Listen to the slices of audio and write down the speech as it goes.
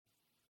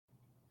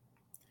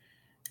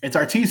It's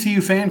our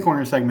TCU Fan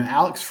Corner segment.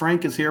 Alex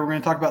Frank is here. We're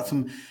going to talk about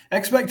some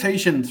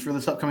expectations for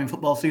this upcoming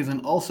football season.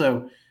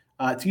 Also,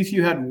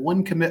 TCU had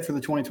one commit for the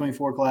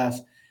 2024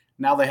 class.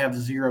 Now they have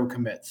 0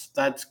 commits.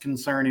 That's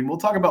concerning. We'll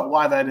talk about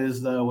why that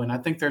is, though, and I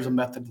think there's a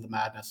method to the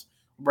madness.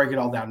 We'll break it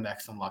all down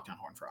next on Locked On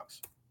Horned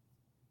Frogs.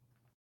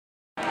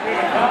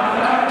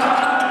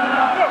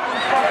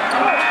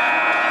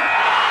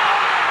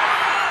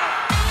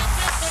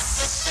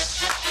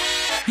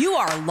 You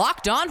are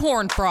Locked On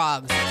Horned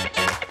Frogs,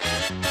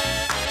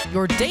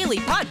 your daily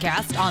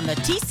podcast on the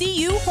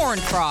TCU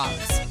Horned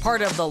Frogs,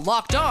 part of the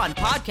Locked On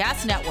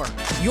Podcast Network,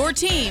 your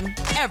team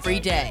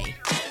every day.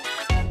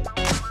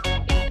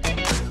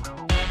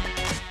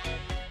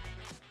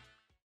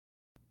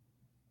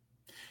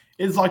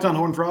 It's Locked On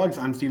Horned Frogs.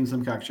 I'm Steven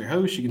Simcox, your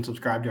host. You can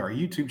subscribe to our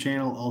YouTube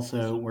channel,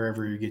 also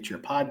wherever you get your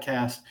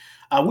podcast.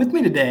 With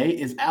me today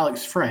is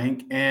Alex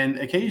Frank, and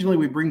occasionally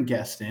we bring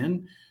guests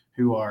in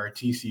who are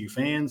TCU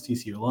fans,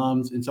 TCU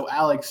alums. And so,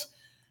 Alex,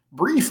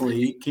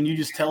 briefly, can you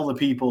just tell the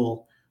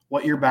people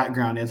what your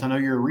background is? I know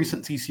you're a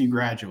recent TCU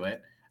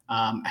graduate.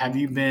 Have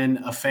you been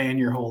a fan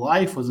your whole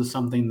life? Was this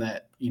something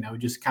that,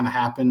 just kind of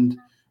happened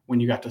when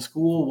you got to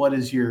school?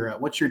 What's your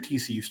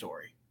TCU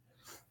story?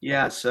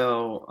 Yeah,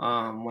 so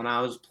when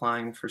I was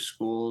applying for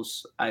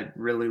schools, I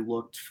really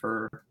looked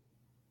for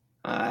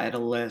I had a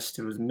list.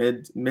 It was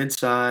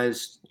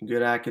mid-sized,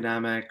 good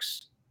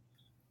academics,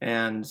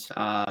 and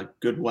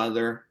good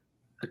weather.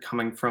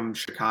 Coming from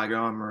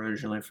Chicago, I'm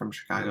originally from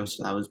Chicago,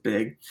 so that was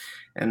big.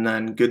 And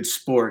then good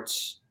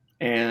sports.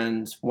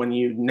 And when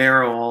you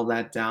narrow all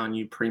that down,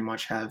 you pretty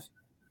much have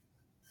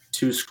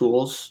 2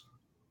 schools.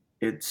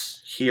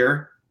 It's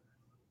here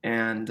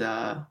and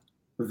the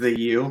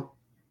U.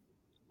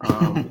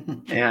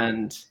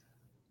 And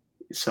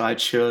so I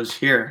chose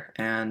here,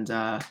 and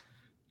the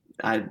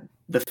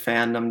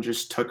fandom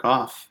just took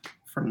off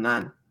from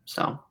then.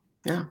 So,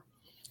 yeah.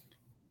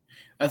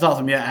 That's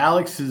awesome. Yeah,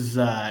 Alex is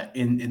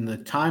in the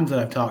times that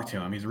I've talked to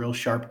him, he's a real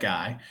sharp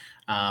guy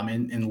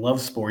and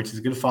loves sports. He's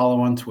a good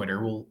follow on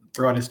Twitter. We'll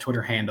throw out his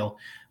Twitter handle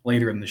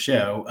later in the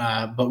show.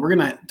 But we're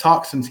going to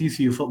talk some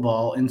TCU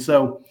football. And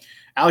so,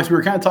 Alex, we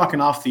were kind of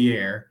talking off the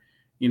air.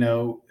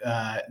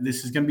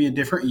 This is going to be a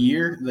different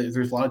year.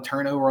 There's a lot of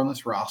turnover on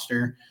this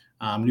roster.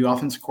 New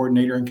offensive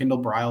coordinator and Kendall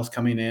Briles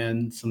coming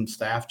in, some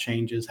staff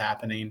changes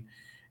happening.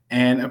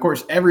 And, of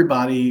course,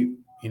 everybody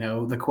 –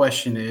 the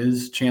question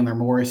is Chandler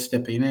Morris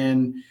stepping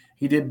in.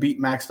 He did beat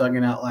Max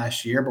Duggan out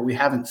last year, but we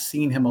haven't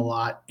seen him a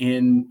lot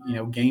in,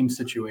 game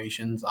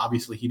situations.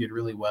 Obviously, he did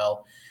really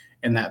well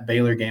in that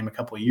Baylor game a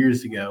couple of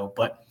years ago.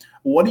 But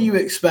what do you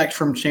expect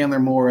from Chandler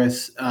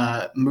Morris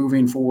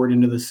moving forward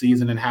into the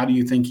season, and how do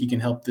you think he can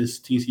help this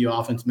TCU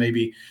offense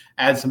maybe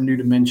add some new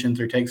dimensions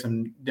or take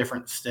some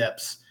different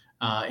steps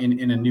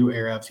in a new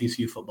era of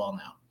TCU football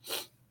now?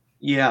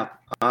 Yeah.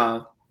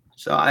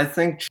 So I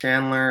think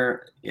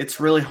Chandler, it's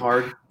really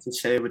hard to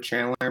say with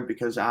Chandler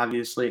because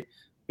obviously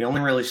we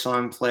only really saw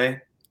him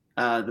play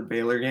the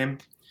Baylor game.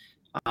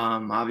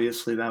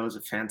 Obviously that was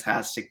a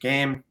fantastic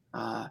game.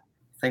 I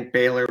think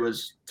Baylor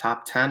was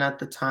top 10 at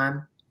the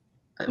time,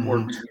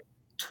 or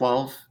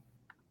 12,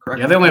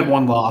 correct? Yeah, they only had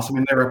one loss. I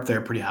mean, they're up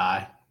there pretty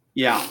high.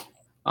 Yeah.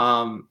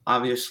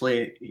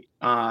 Obviously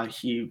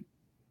he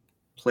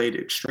played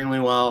extremely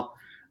well.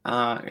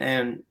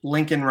 And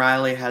Lincoln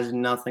Riley has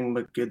nothing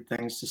but good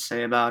things to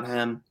say about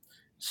him.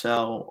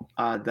 So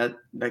that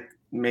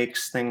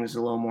makes things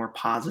a little more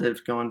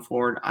positive going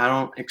forward. I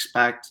don't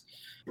expect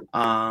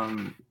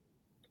him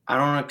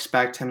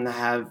to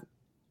have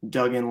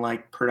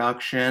Duggan-like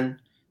production,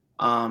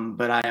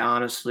 but I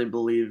honestly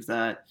believe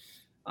that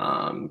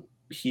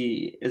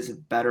he is a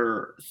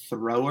better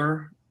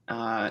thrower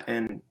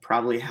and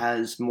probably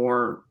has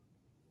more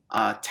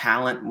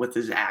talent with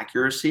his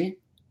accuracy,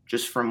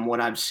 just from what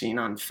I've seen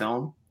on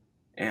film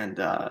and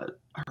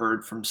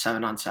heard from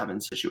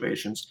 7-on-7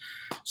 situations.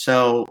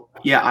 So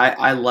yeah,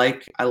 I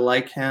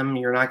like him.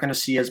 You're not going to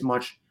see as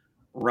much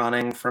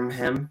running from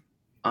him,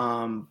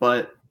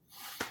 but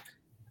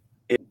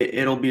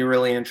it'll be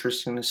really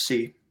interesting to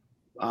see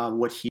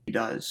what he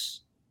does.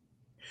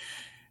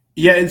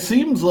 Yeah, it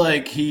seems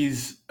like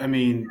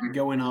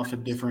going off a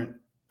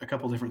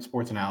couple different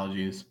sports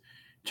analogies.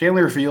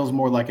 Chandler feels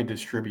more like a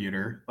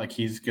distributor, like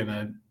he's going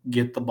to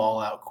get the ball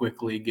out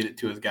quickly, get it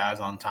to his guys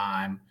on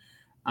time.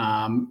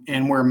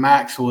 And where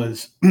Max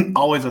was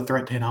always a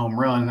threat to hit a home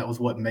run, that was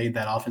what made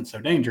that offense so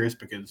dangerous,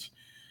 because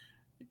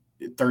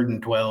 3rd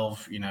and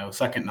 12,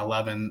 2nd and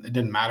 11, it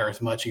didn't matter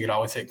as much. You could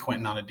always hit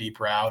Quentin on a deep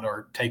route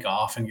or take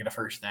off and get a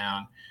first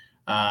down.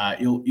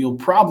 You'll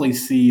probably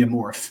see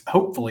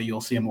hopefully you'll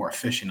see a more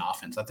efficient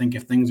offense. I think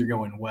if things are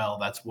going well,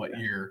 that's what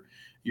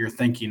you're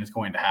thinking is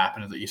going to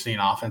happen, is that you see an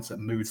offense that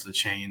moves the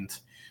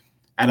chains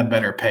at a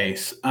better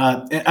pace.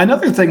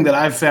 Another thing that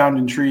I've found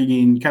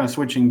intriguing, kind of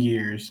switching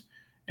gears,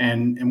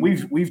 and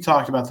we've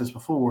talked about this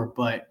before,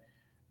 but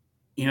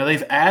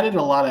they've added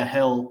a lot of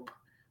help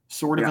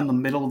sort of in the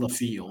middle of the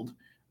field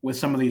with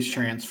some of these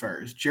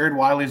transfers. Jared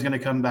Wiley is going to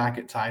come back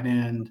at tight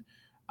end.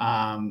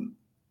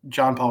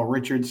 John Paul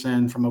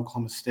Richardson from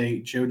Oklahoma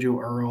State,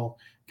 JoJo Earl,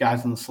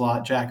 guys in the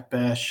slot, Jack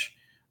Besh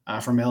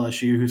from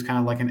LSU, who's kind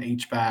of like an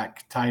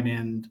H-back tight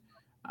end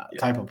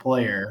type of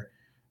player.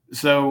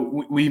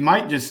 So we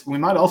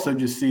might also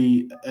just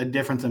see a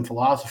difference in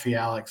philosophy,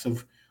 Alex,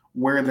 of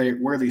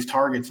where these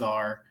targets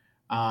are,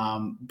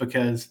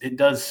 because it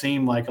does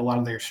seem like a lot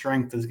of their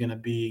strength is going to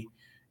be,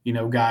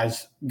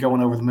 guys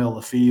going over the middle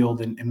of the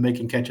field and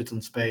making catches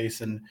in space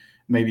and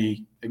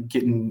maybe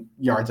getting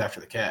yards after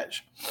the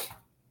catch.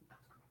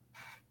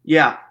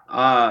 Yeah,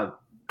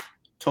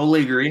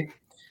 totally agree.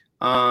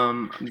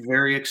 I'm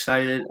very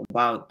excited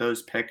about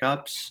those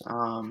pickups.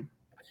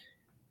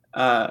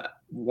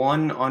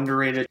 One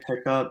underrated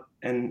pickup,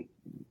 and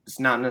it's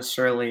not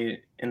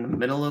necessarily in the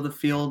middle of the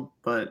field,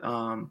 but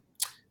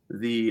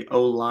the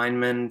O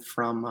lineman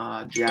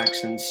from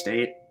Jackson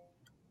State.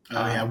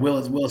 Oh yeah,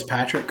 Willis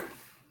Patrick.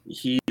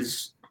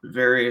 He's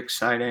very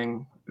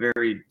exciting,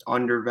 very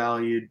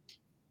undervalued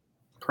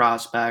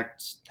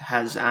prospect.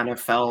 Has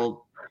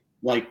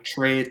NFL-like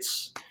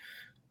traits.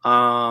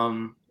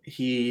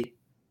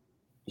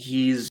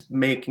 He's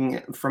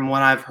making, from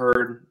what I've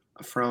heard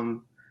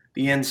from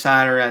the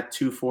insider at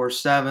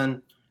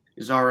 247,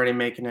 is already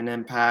making an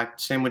impact.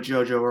 Same with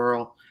JoJo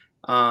Earl.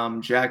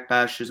 Jack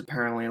Besh is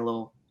apparently a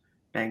little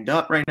banged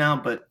up right now,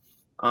 but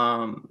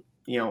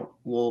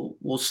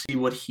we'll see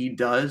what he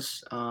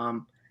does.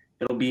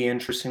 It'll be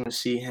interesting to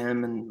see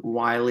him and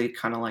Wiley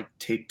kind of like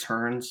take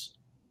turns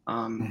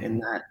in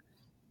that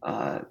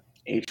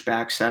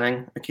H-back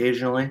setting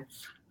occasionally.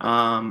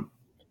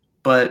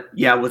 But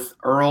yeah, with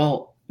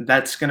Earl,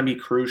 that's going to be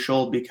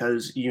crucial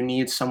because you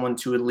need someone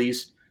to at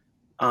least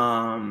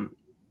at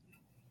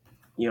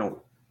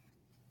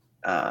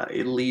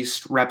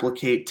least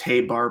replicate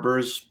Tay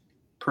Barber's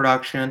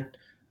production.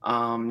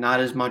 Not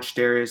as much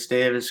Darius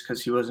Davis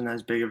because he wasn't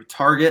as big of a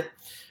target.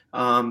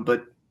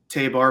 But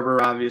Tay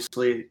Barber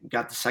obviously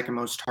got the second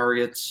most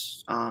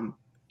targets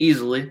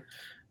easily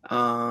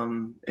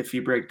if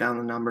you break down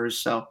the numbers.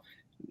 So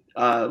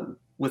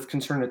with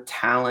concern to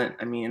talent,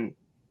 I mean,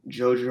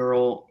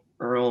 JoJo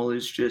Earl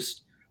is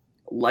just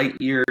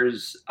light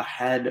years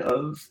ahead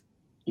of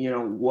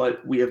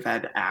what we have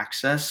had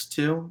access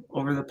to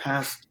over the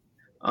past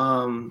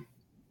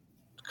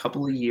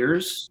couple of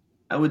years,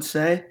 I would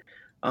say.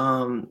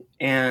 And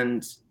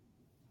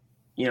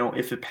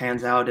if it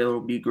pans out, it'll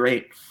be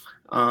great.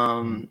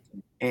 And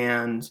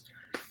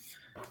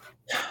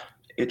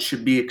it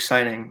should be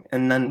exciting.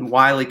 And then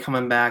Wiley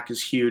coming back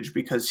is huge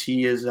because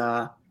he is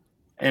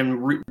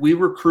we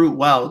recruit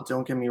well,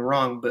 don't get me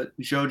wrong, but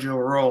JoJo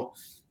Earl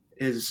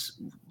is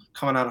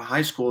coming out of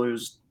high school. He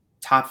was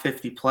top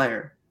 50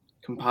 player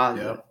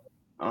composite. Yep.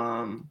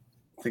 I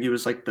think he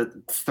was like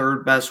the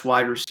third best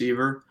wide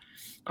receiver,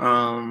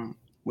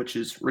 which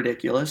is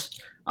ridiculous,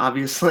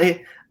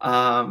 obviously.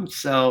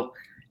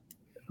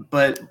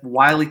 But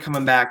Wiley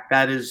coming back,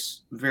 that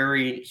is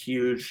very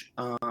huge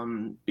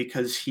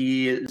because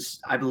he is,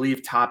 I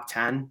believe, top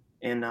 10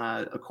 in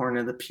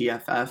according to the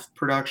PFF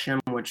production,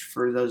 which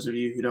for those of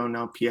you who don't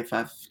know,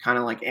 PFF kind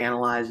of like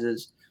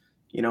analyzes,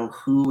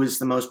 who is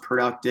the most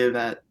productive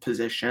at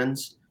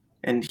positions,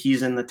 and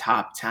he's in the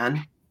top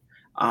 10.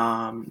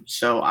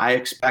 So I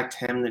expect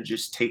him to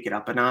just take it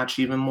up a notch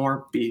even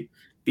more, be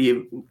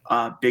a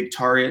big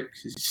target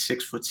because he's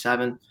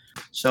 6'7".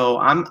 So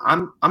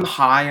I'm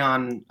high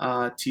on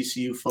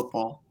TCU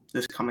football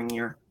this coming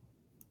year.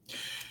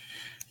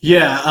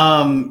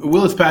 Yeah,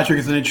 Willis Patrick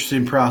is an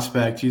interesting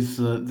prospect. He's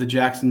the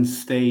Jackson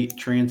State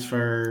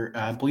transfer.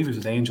 I believe he was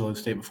at Angelo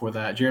State before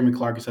that. Jeremy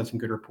Clark has had some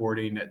good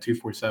reporting at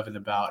 247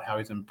 about how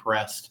he's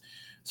impressed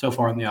so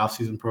far in the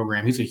offseason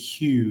program. He's a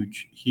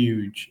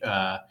huge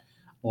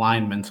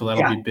lineman, so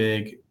that'll be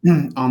big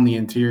on the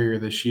interior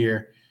this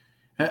year.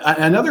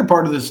 Another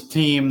part of this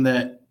team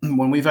that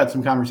when we've had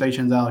some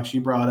conversations, Alex,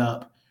 you brought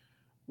up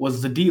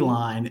was the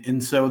D-line.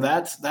 And so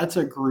that's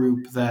a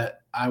group that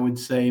I would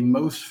say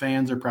most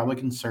fans are probably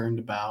concerned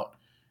about.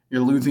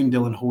 You're losing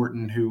Dylan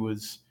Horton, who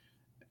was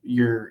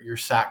your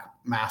sack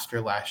master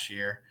last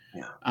year.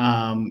 Yeah.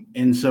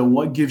 And so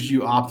what gives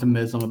you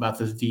optimism about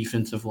this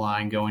defensive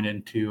line going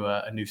into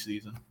a new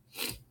season?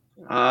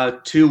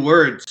 2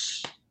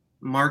 words,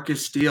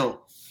 Marcus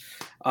Steele.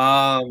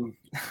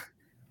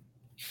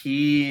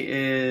 He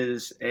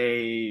is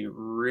a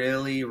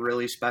really,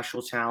 really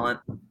special talent.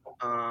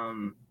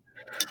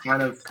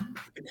 Kind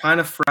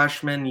of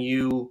freshman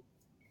you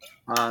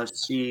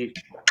see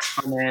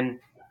come in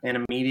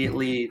and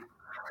immediately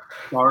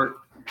start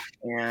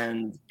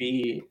and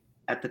be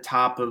at the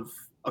top of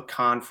a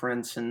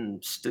conference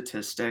and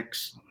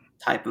statistics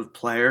type of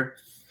player.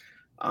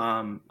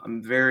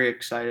 I'm very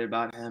excited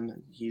about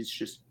him.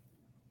 He's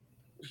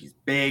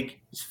big,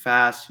 he's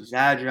fast, he's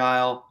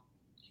agile.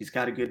 He's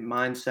got a good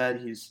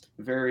mindset. He's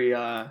very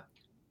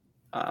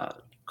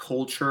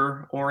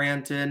culture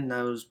oriented.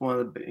 That was one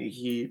of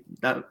he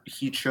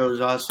chose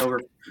us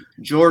over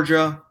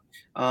Georgia.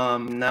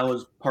 That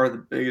was part of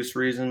the biggest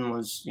reason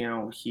was,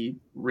 he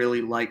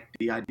really liked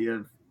the idea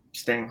of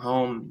staying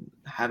home,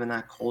 having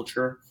that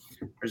culture.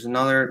 There's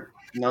another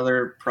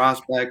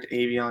prospect,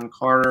 Avion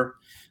Carter.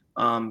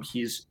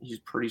 He's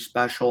pretty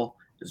special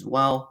as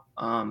well.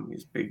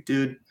 He's a big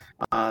dude.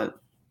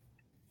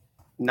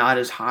 Not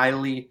as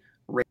highly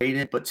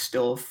rated, but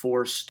still a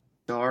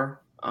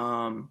 4-star.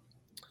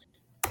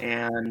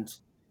 And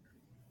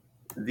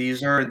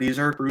these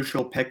are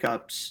crucial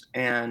pickups,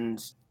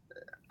 and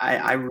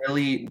I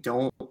really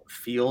don't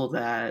feel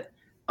that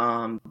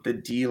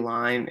the D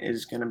line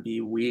is going to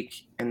be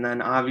weak. And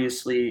then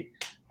obviously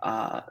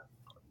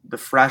the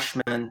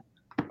freshman,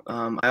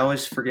 I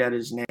always forget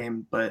his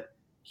name, but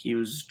he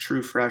was a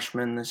true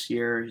freshman this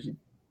year. He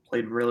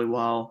played really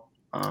well.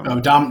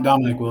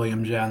 Dominic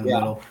Williams, in the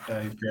middle.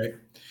 He's great.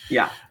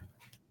 Yeah.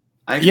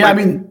 I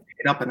mean, pick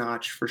it up a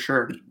notch for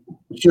sure.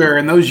 Sure,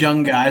 and those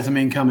young guys,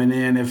 coming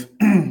in, if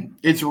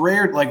it's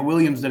rare, like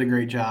Williams did a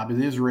great job. It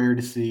is rare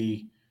to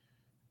see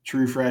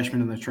true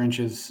freshmen in the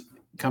trenches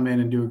come in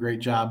and do a great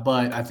job,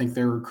 but I think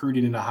they're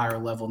recruiting at a higher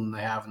level than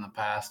they have in the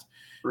past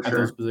at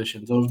those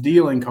positions. So if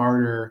Deal and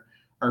Carter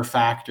are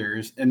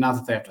factors, and not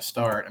that they have to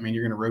start,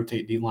 you're going to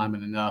rotate D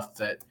linemen enough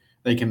that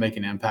they can make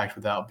an impact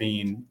without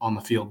being on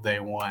the field day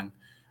one.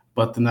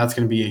 But then that's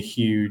going to be a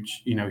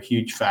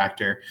huge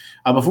factor.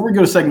 Before we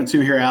go to segment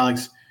 2 here,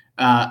 Alex,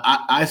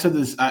 I asked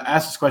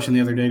this question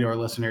the other day to our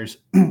listeners.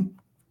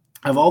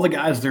 Of all the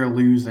guys they're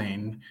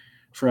losing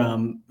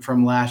from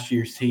last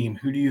year's team,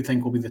 who do you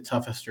think will be the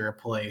toughest to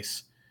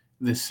replace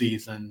this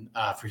season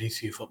for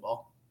TCU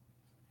football?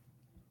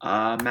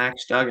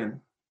 Max Duggan.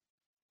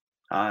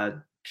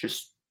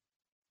 Just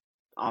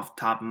off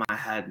the top of my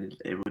head,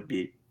 it would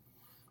be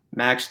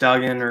Max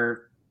Duggan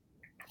or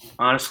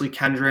honestly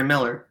Kendre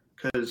Miller,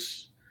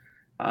 because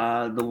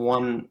the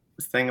one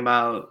thing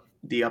about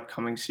the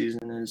upcoming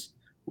season is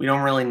we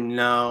don't really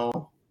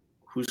know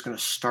who's going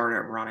to start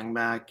at running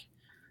back.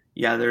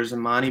 Yeah, there's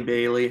Imani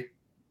Bailey,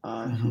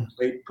 who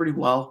played pretty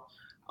well.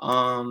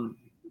 And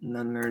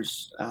then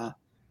there's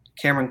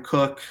Cameron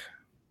Cook,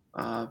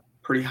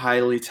 pretty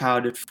highly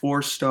touted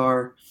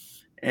 4-star.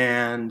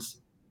 And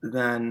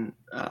then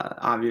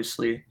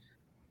obviously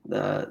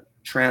the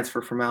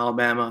transfer from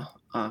Alabama.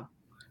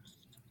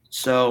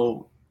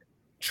 So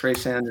Trey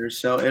Sanders.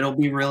 So it'll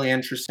be really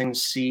interesting to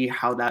see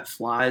how that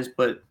flies.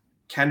 But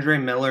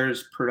Kendre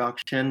Miller's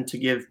production, to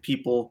give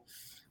people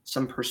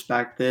some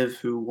perspective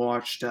who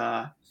watched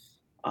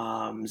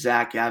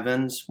Zach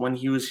Evans when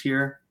he was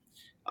here,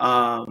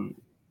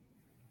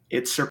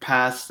 it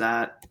surpassed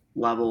that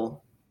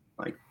level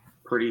like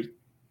pretty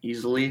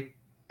easily,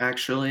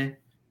 actually.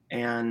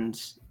 And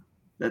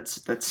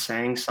that's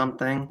saying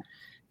something.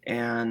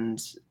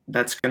 And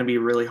that's going to be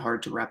really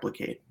hard to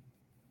replicate.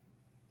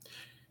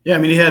 Yeah,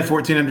 he had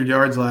 1,400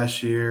 yards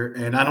last year,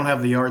 and I don't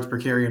have the yards per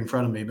carry in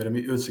front of me, but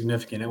it was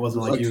significant. It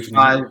wasn't like he was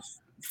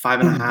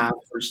 5.5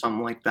 or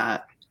something like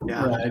that.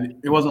 Yeah, right.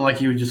 It wasn't like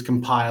he was just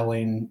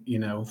compiling,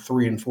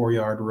 3 and 4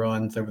 yard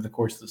runs over the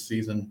course of the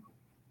season.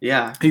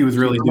 Yeah, he was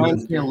really doing.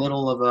 Reminds me a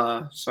little of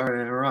a. Sorry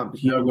to interrupt.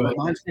 He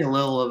reminds me a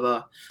little of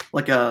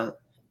a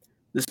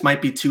This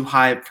might be too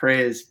high of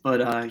praise,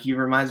 but he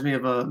reminds me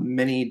of a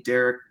mini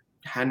Derrick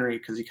Henry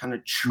because he kind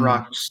of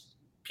trucks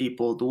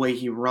people the way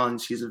he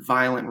runs. He's a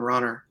violent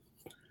runner.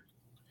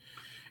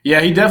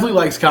 Yeah, he definitely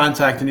likes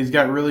contact, and he's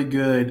got really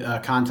good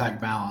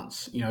contact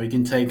balance. He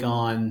can take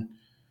on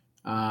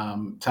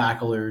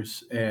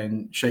tacklers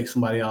and shake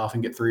somebody off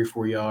and get 3 or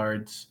 4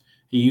 yards.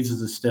 He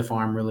uses his stiff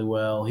arm really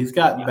well. He's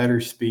got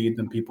better speed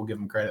than people give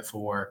him credit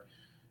for.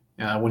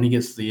 When he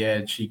gets to the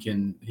edge, he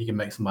can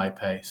make somebody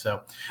pay.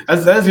 So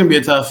that's going to be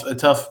a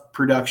tough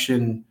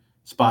production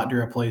spot to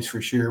replace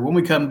for sure. When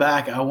we come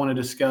back, I want to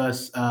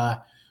discuss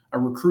a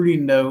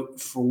recruiting note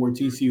for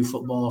TCU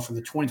football for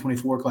the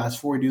 2024 class.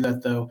 Before we do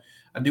that, though,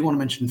 I do want to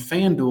mention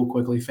FanDuel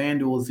quickly.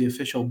 FanDuel is the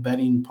official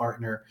betting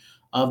partner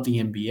of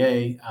the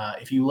NBA.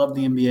 If you love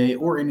the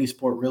NBA or any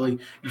sport, really,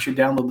 you should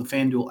download the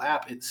FanDuel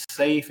app. It's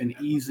safe and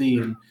easy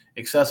and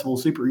accessible,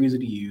 super easy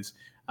to use.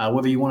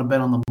 Whether you want to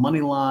bet on the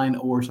money line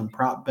or some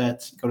prop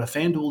bets, go to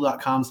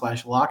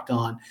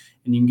FanDuel.com/lockedon,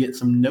 and you can get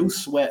some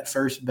no-sweat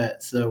first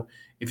bets. So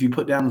if you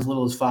put down as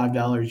little as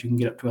 $5, you can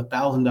get up to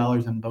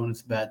 $1,000 in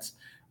bonus bets.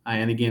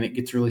 And again, it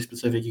gets really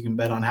specific. You can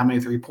bet on how many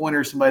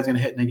three-pointers somebody's going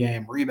to hit in a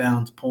game,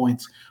 rebounds,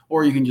 points,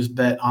 or you can just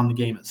bet on the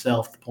game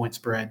itself, the point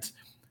spreads.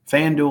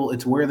 FanDuel,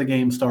 it's where the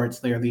game starts.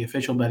 They are the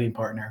official betting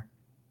partner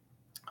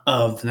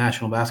of the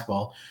National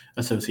Basketball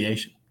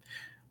Association.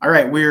 All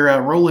right,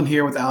 we're rolling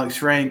here with Alex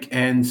Frank.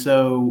 And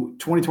so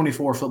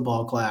 2024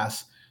 football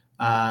class,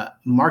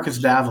 Marcus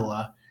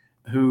Davila,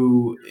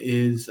 who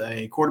is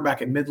a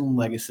quarterback at Midland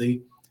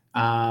Legacy,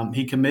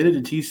 he committed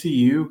to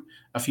TCU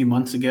a few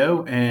months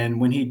ago, and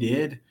when he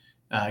did,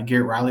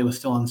 Garrett Riley was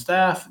still on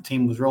staff. The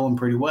team was rolling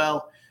pretty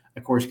well.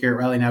 Of course, Garrett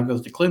Riley now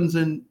goes to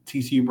Clemson.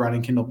 TCU brought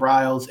in Kendall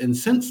Briles, and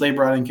since they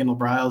brought in Kendall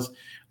Briles,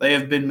 they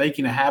have been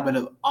making a habit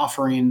of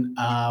offering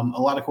a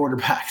lot of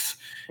quarterbacks.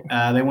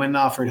 They went and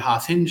offered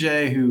Haas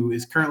Hinge, who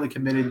is currently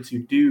committed to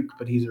Duke,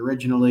 but he's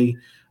originally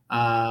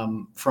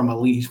from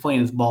Elite. He's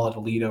playing his ball at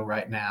Aledo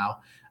right now.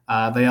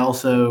 They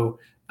also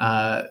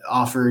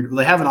offered.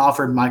 They haven't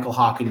offered Michael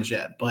Hawkins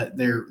yet, but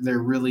they're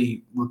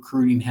really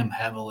recruiting him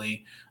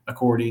heavily.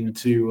 According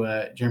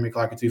to Jeremy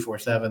Clark at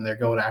 247, they're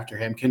going after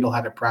him. Kendall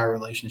had a prior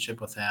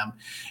relationship with him.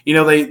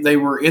 They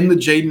were in the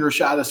Jaden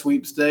Rashada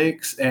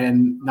sweepstakes,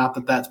 and not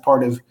that that's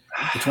part of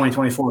the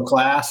 2024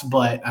 class,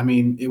 but I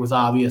mean, it was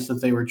obvious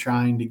that they were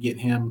trying to get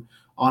him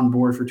on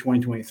board for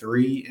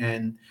 2023.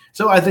 And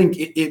so I think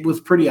it was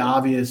pretty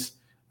obvious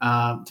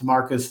to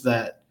Marcus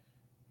that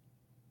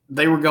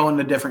they were going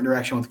in a different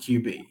direction with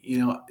QB.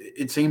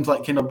 It seems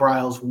like Kendall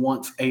Briles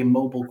wants a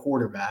mobile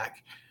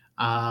quarterback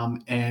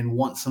and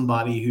wants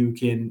somebody who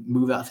can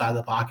move outside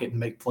the pocket and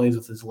make plays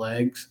with his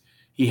legs.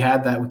 He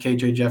had that with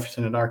KJ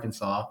Jefferson at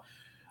Arkansas.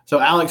 So,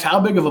 Alex, how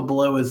big of a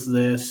blow is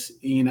this?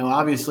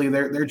 Obviously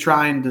they're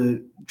trying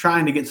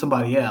to get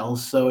somebody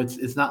else. So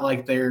it's not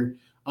like they're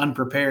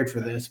unprepared for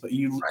this, but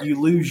you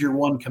lose your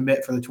one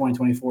commit for the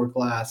 2024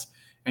 class,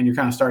 and you're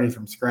kind of starting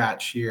from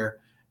scratch here.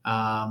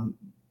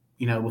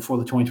 Before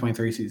the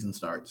 2023 season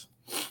starts.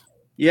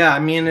 Yeah, I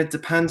mean, it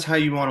depends how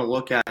you want to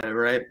look at it,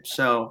 right?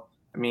 So,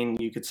 I mean,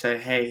 you could say,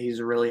 hey, he's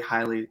a really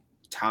highly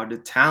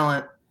touted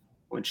talent,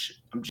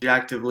 which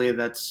objectively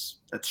that's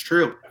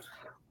true.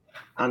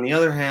 On the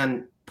other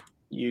hand,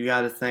 you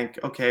got to think,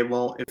 okay,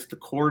 well, if the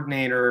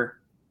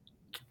coordinator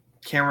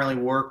can't really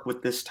work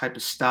with this type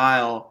of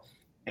style,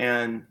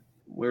 and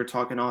we were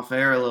talking off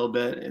air a little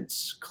bit,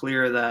 it's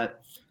clear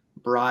that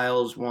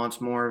Briles wants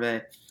more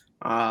of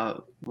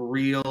a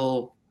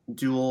real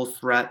dual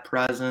threat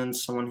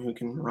presence, someone who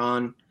can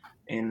run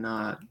in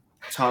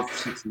tough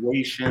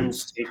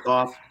situations, take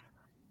off,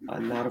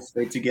 not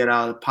afraid to get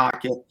out of the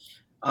pocket.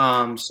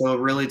 So it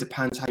really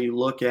depends how you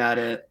look at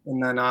it.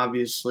 And then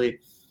obviously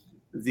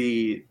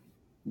the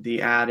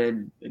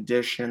added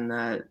addition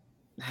that,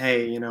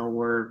 hey,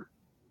 we're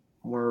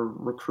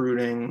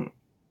recruiting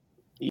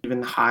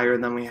even higher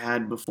than we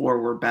had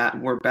before.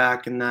 We're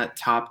back in that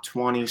top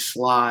 20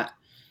 slot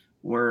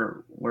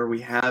where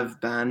we have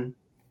been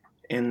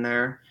in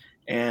there,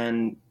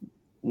 and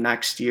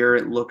next year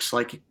it looks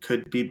like it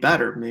could be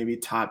better, maybe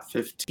top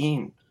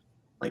 15.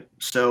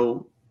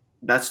 So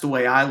that's the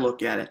way I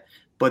look at it.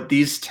 But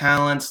these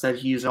talents that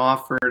he's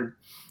offered,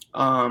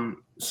 some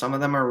of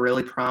them are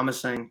really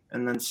promising,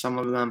 and then some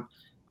of them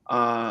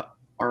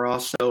are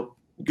also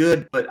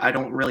good, but I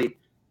don't really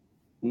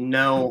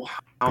know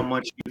how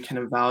much you can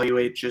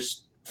evaluate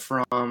just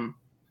from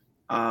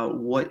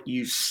what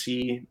you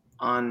see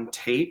on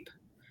tape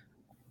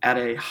at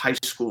a high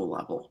school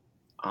level.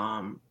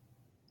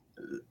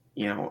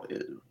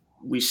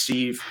 We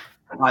see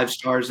 5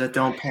 stars that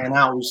don't pan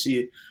out. We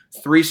see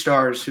 3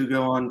 stars who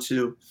go on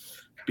to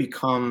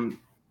become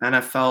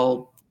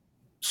NFL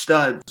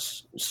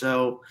studs.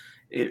 So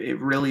it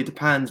really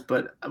depends.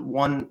 But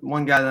one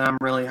guy that I'm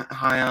really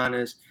high on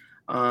is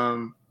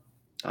Luke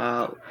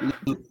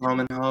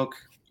Romanhoek.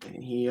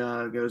 He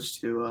goes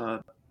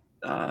to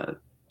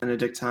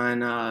Benedictine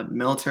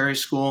military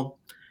school.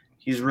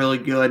 He's really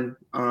good.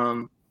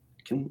 Can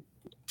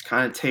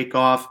kind of take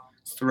off,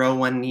 throw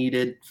when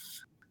needed.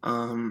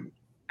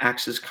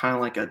 Acts as kind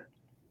of like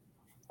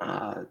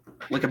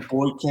a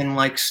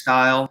Boykin-like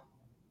style.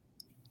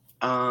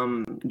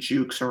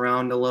 Jukes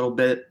around a little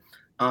bit.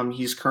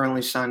 He's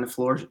currently signed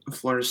to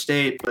Florida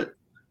State, but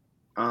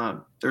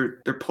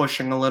they're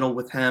pushing a little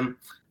with him.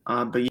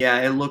 But yeah,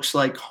 it looks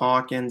like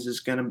Hawkins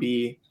is going to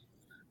be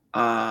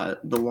the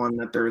one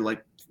that they're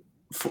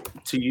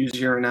to use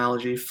your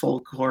analogy,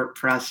 full court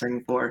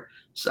pressing for.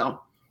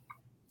 So.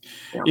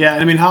 Yeah,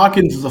 I mean,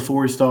 Hawkins is a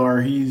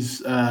 4-star.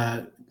 He's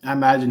I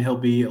imagine he'll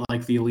be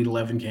at the Elite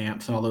 11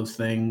 camps and all those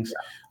things.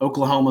 Yeah.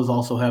 Oklahoma's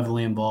also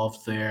heavily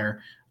involved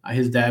there.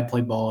 His dad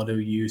played ball at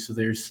OU, so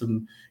there's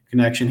some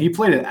connection. He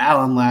played at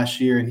Allen last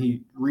year, and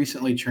he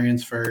recently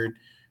transferred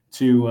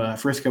to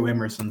Frisco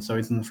Emerson, so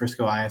he's in the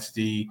Frisco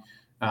ISD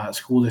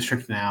school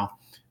district now.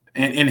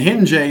 And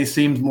Hinjay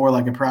seems more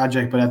like a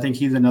project, but I think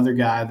he's another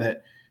guy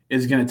that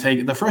is going to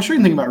take – the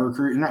frustrating thing about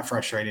recruiting – not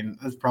frustrating,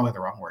 that's probably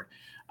the wrong word.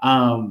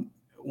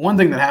 One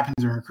thing that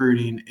happens in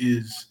recruiting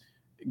is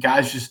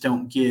guys just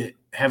don't get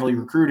heavily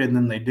recruited, and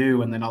then they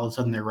do, and then all of a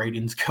sudden their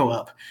ratings go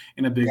up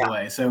in a big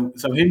way. So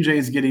Hinjay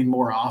is getting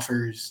more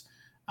offers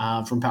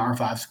from Power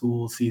 5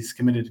 schools. He's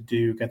committed to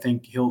Duke. I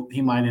think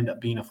he might end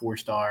up being a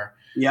 4-star.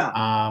 Yeah.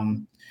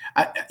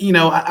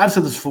 I've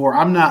said this before.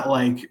 I'm not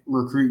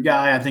recruit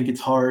guy. I think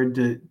it's hard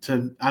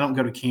to I don't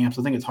go to camps.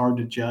 I think it's hard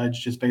to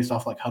judge just based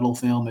off huddle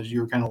film, as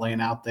you were kind of laying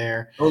out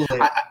there.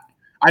 Totally.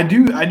 I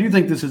do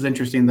think this is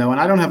interesting though, and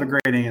I don't have a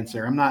great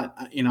answer. I'm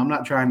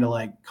not trying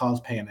to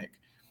cause panic.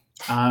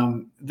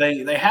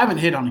 They haven't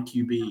hit on a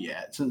QB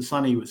yet since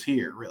Sonny was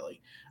here, really.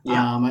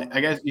 Yeah.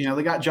 I guess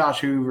they got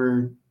Josh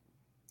Hoover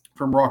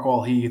from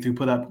Rockwall Heath, who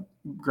put up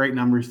great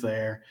numbers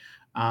there.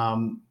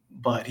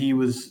 But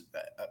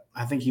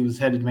I think he was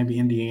headed to maybe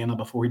Indiana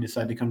before he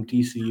decided to come to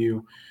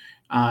TCU.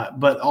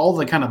 But all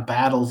the kind of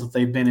battles that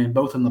they've been in,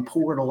 both in the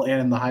portal and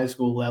in the high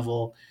school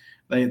level,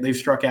 they've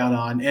struck out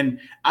on. And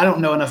I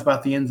don't know enough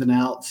about the ins and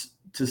outs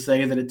to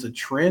say that it's a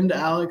trend,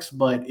 Alex,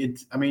 but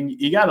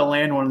you got to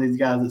land one of these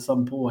guys at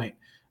some point.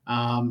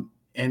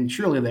 and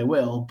surely they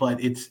will, but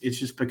it's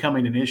just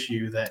becoming an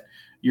issue that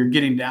you're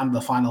getting down to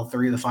the final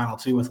 3, the final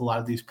 2 with a lot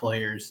of these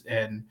players,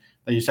 and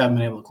they just haven't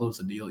been able to close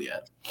the deal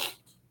yet.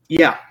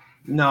 Yeah,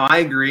 no, I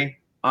agree.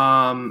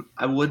 I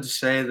would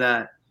say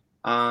that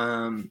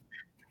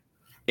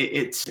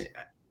it's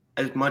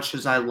as much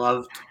as I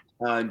loved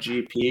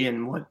GP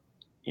and what,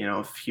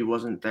 if he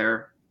wasn't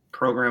there,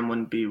 program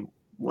wouldn't be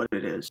what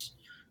it is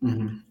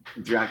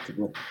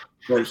objectively.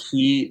 But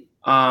he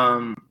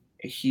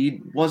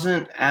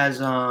wasn't as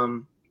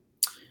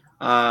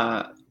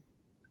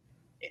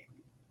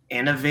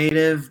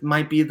innovative,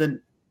 might be the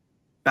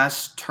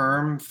best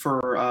term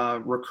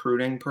for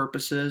recruiting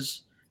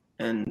purposes,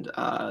 and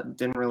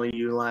didn't really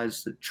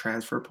utilize the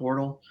transfer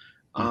portal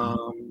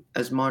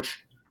as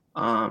much.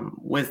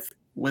 With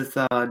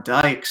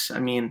Dykes, I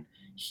mean,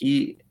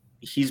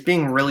 he's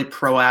being really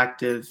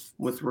proactive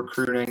with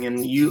recruiting,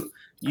 and you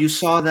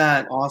saw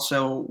that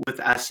also with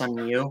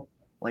SMU.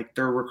 Like,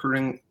 their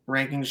recruiting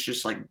rankings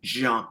just like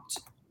jumped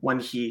when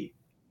he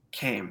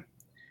came.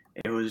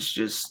 It was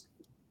just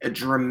a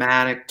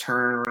dramatic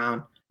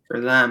turnaround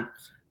for them.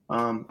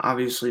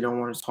 Obviously, don't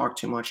want to talk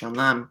too much on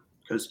them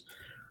because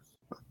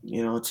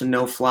it's a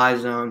no-fly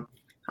zone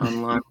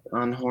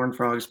on Horned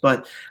Frogs.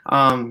 But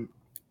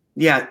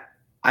yeah,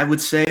 I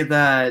would say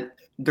that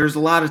there's a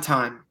lot of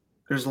time.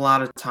 There's a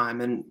lot of time,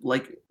 and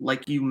like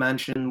you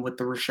mentioned with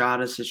the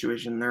Rashada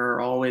situation, there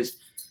are always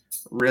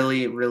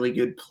really, really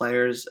good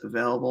players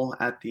available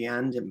at the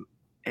end,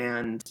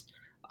 and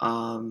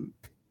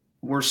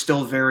we're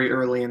still very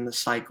early in the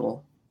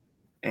cycle,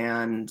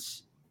 and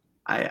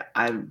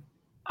I'm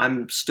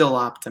still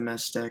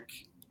optimistic.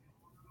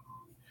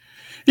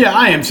 Yeah,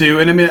 I am too.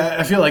 And I mean,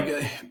 I feel like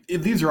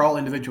these are all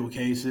individual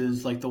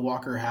cases. Like the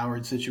Walker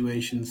Howard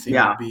situation seemed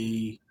to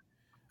be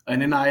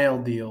an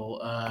NIL deal.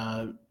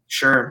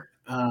 Sure.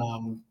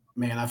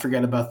 Man, I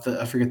forget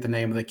the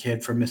name of the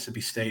kid from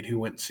Mississippi State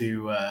who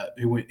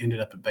ended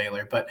up at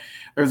Baylor. But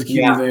there was a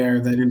kid there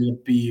that ended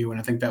up BU, and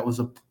I think that was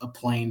a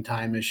playing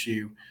time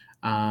issue.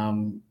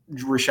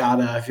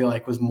 Rashada, I feel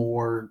like, was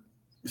more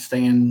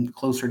staying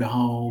closer to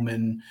home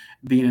and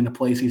being in a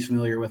place he's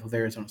familiar with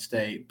Arizona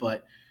State.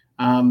 But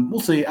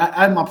we'll see.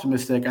 I'm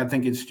optimistic. I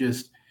think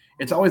it's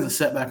always a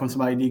setback when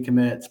somebody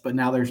decommits, but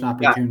now there's an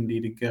opportunity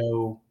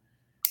to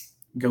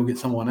go get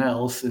someone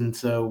else, and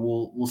so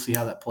we'll see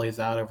how that plays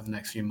out over the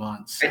next few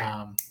months.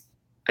 I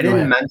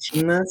didn't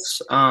mention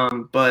this,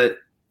 but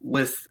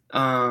with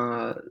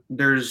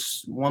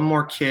there's one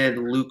more kid,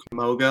 Luke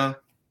Moga.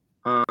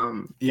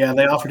 Yeah,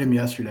 they offered him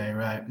yesterday,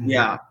 right?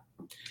 Yeah,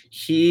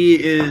 he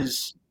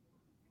is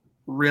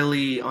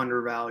really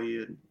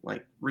undervalued,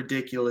 like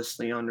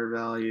ridiculously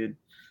undervalued.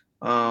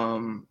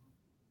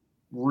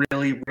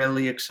 Really,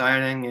 really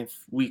exciting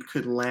if we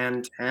could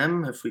land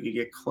him, if we could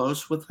get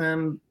close with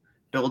him,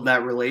 build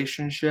that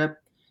relationship.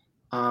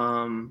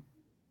 That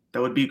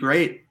would be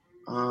great.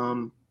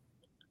 I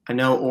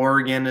know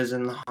Oregon is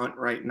in the hunt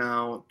right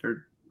now.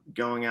 They're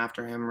going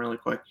after him really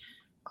quick.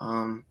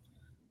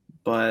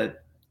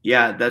 But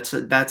yeah,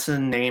 that's a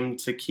name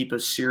to keep a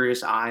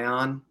serious eye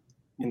on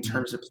in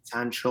terms of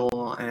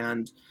potential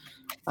and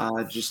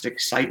just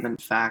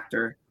excitement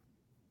factor.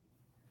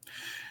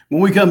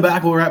 When we come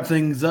back, we'll wrap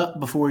things up.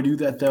 Before we do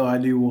that, though, I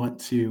do want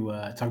to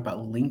talk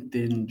about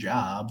LinkedIn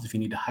Jobs. If you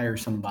need to hire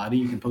somebody,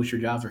 you can post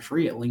your job for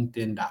free at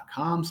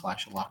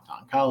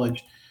linkedin.com/LockedOnCollege.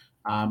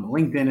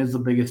 LinkedIn is the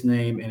biggest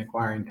name in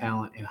acquiring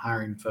talent and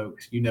hiring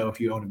folks. If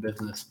you own a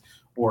business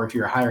or if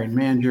you're a hiring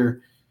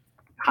manager,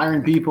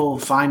 hiring people,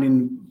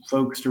 finding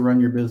folks to run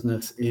your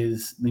business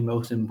is the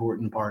most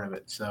important part of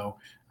it. So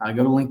go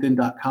to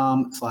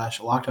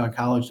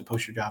linkedin.com/LockedOnCollege to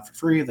post your job for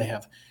free. They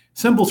have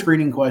simple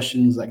screening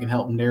questions that can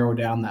help narrow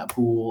down that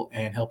pool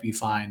and help you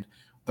find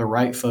the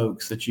right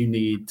folks that you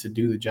need to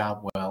do the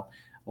job well.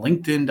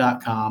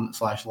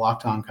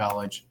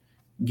 LinkedIn.com/LockedOnCollege.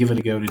 Give it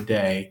a go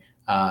today.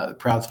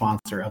 Proud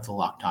sponsor of the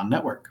Locked On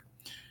Network.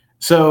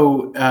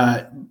 So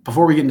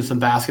before we get into some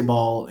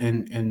basketball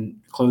and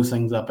close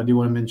things up, I do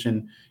want to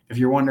mention, if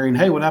you're wondering,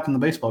 hey, what happened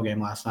in the baseball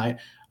game last night?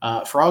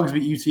 Frogs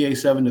beat UTA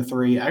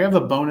 7-3. I have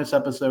a bonus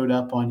episode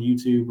up on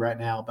YouTube right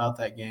now about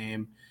that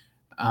game.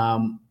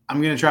 I'm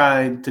going to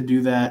try to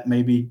do that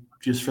maybe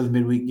just for the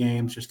midweek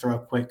games, just throw a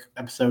quick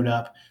episode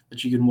up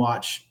that you can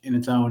watch in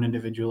its own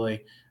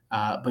individually.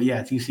 But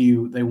yeah,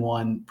 TCU, they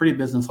won. Pretty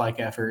businesslike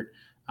effort.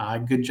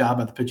 Good job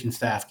by the pitching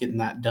staff getting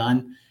that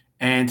done.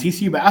 And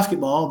TCU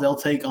basketball, they'll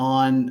take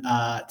on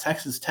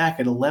Texas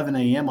Tech at 11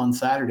 a.m. on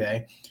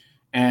Saturday.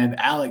 And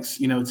Alex,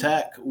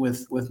 Tech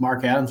with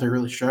Mark Adams, they're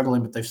really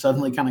struggling, but they've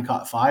suddenly kind of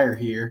caught fire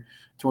here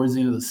towards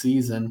the end of the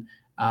season.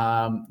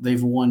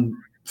 They've won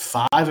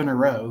 4 in a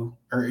row.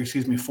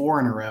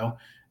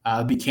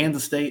 Beat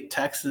Kansas State,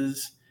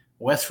 Texas,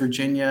 West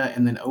Virginia,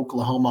 and then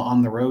Oklahoma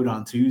on the road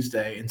on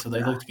Tuesday. And so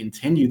they look to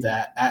continue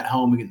that at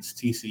home against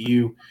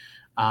TCU.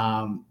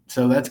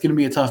 So that's going to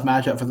be a tough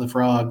matchup for the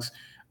Frogs.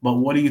 But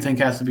what do you think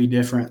has to be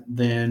different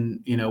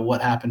than,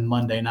 what happened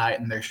Monday night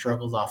and their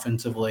struggles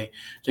offensively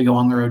to go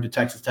on the road to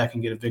Texas Tech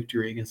and get a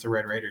victory against the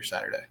Red Raiders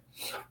Saturday?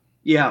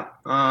 Yeah.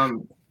 I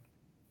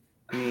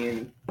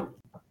mean,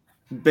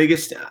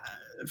 biggest,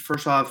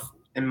 first off,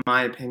 in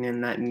my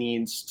opinion, that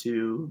needs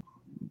to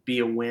be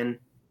a win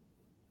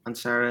on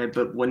Saturday.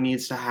 But what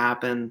needs to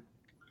happen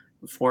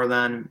before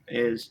then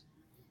is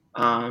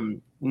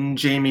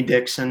Jamie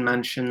Dixon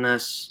mentioned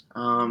this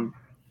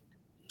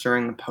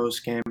during the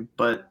post game,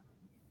 but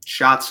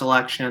shot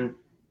selection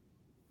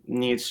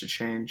needs to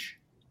change.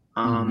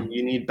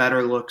 You need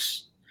better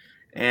looks,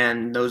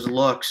 and those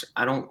looks,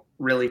 I don't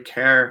really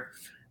care,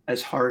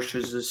 as harsh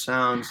as this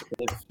sounds,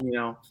 if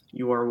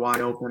you are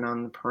wide open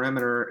on the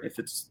perimeter, if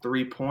it's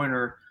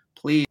 3-pointer,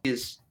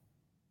 please,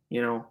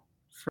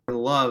 for the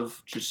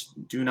love,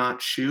 just do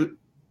not shoot,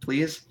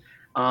 please.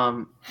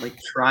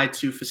 Try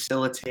to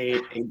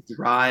facilitate a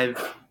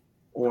drive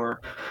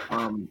or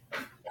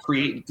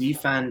create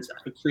offense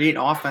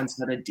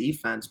out of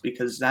defense,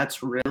 because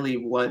that's really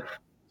what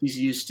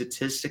TCU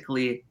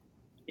statistically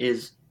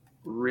is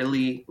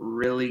really,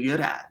 really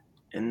good at,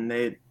 and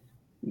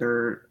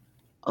they're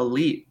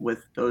elite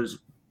with those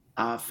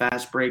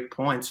fast break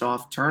points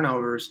off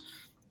turnovers.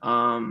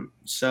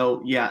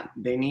 So yeah,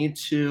 they need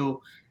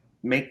to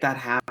make that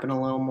happen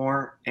a little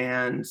more,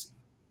 and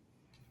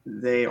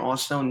they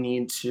also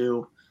need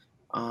to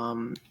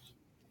lean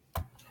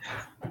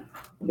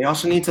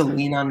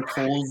on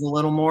Coles a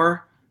little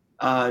more,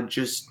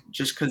 just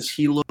because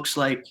he looks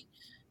like,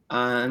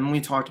 and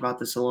we talked about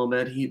this a little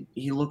bit,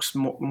 he looks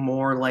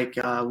more like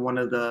one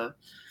of the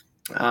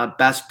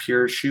best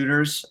pure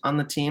shooters on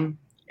the team.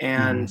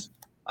 And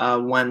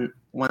when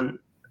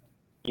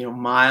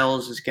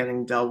Miles is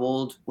getting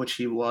doubled, which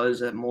he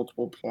was at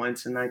multiple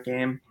points in that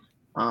game,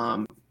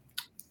 and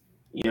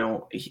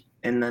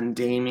then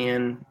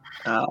Damian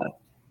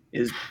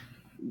is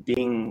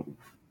being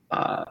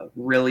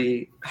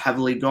really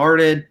heavily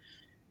guarded,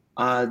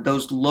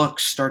 those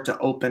looks start to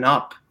open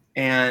up,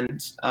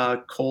 and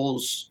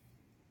Coles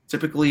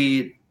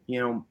typically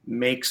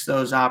makes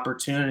those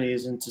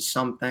opportunities into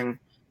something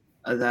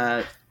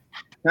that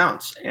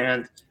counts.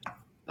 And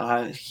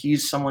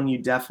he's someone you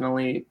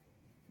definitely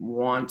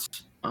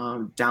want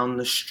down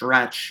the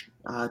stretch,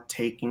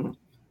 taking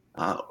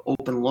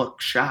open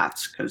look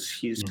shots, because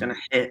he's going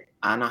to hit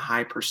on a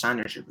high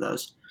percentage of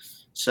those.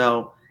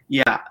 So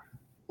yeah,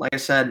 like I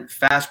said,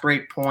 fast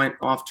break point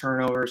off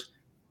turnovers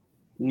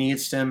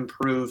needs to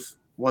improve.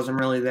 Wasn't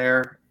really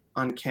there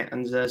on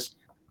Kansas.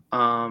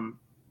 The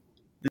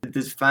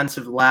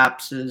defensive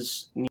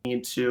lapses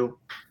need to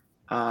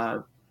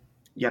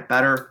get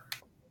better,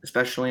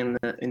 especially in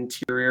the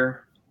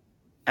interior.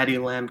 Eddie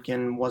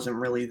Lampkin wasn't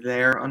really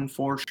there,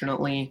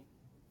 unfortunately,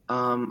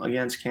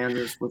 against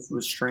Kansas, which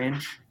was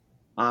strange,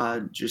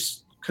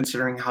 just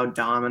considering how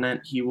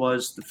dominant he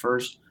was the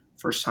first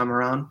time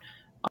around.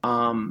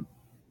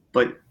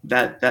 But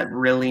that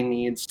really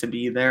needs to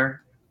be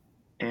there.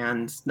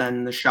 And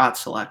then the shot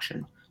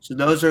selection. So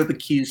those are the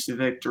keys to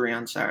victory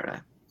on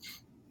Saturday.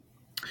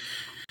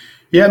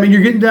 Yeah, I mean,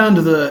 you're getting down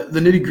to the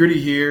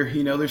nitty-gritty here.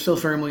 They're still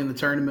firmly in the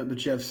tournament,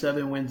 but you have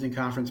 7 wins in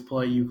conference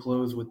play. You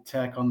close with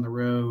Tech on the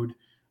road,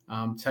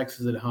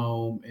 Texas at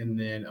home, and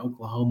then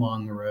Oklahoma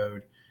on the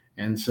road.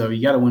 And so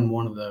you got to win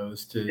one of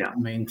those to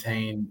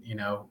maintain,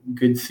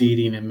 good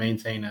seeding and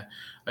maintain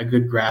a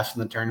good grasp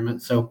in the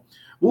tournament. So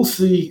we'll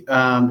see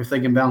if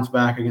they can bounce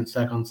back against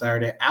Tech on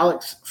Saturday.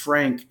 Alex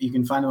Frank, you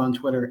can find him on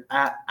Twitter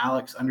at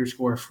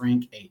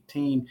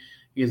Alex_Frank18.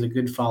 He has a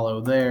good follow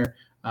there.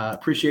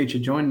 Appreciate you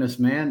joining us,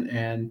 man,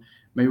 and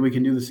maybe we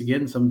can do this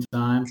again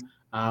sometime.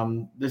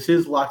 This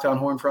is Locked On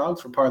Horned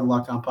Frogs. We're part of the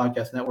Locked On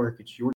Podcast Network. It's your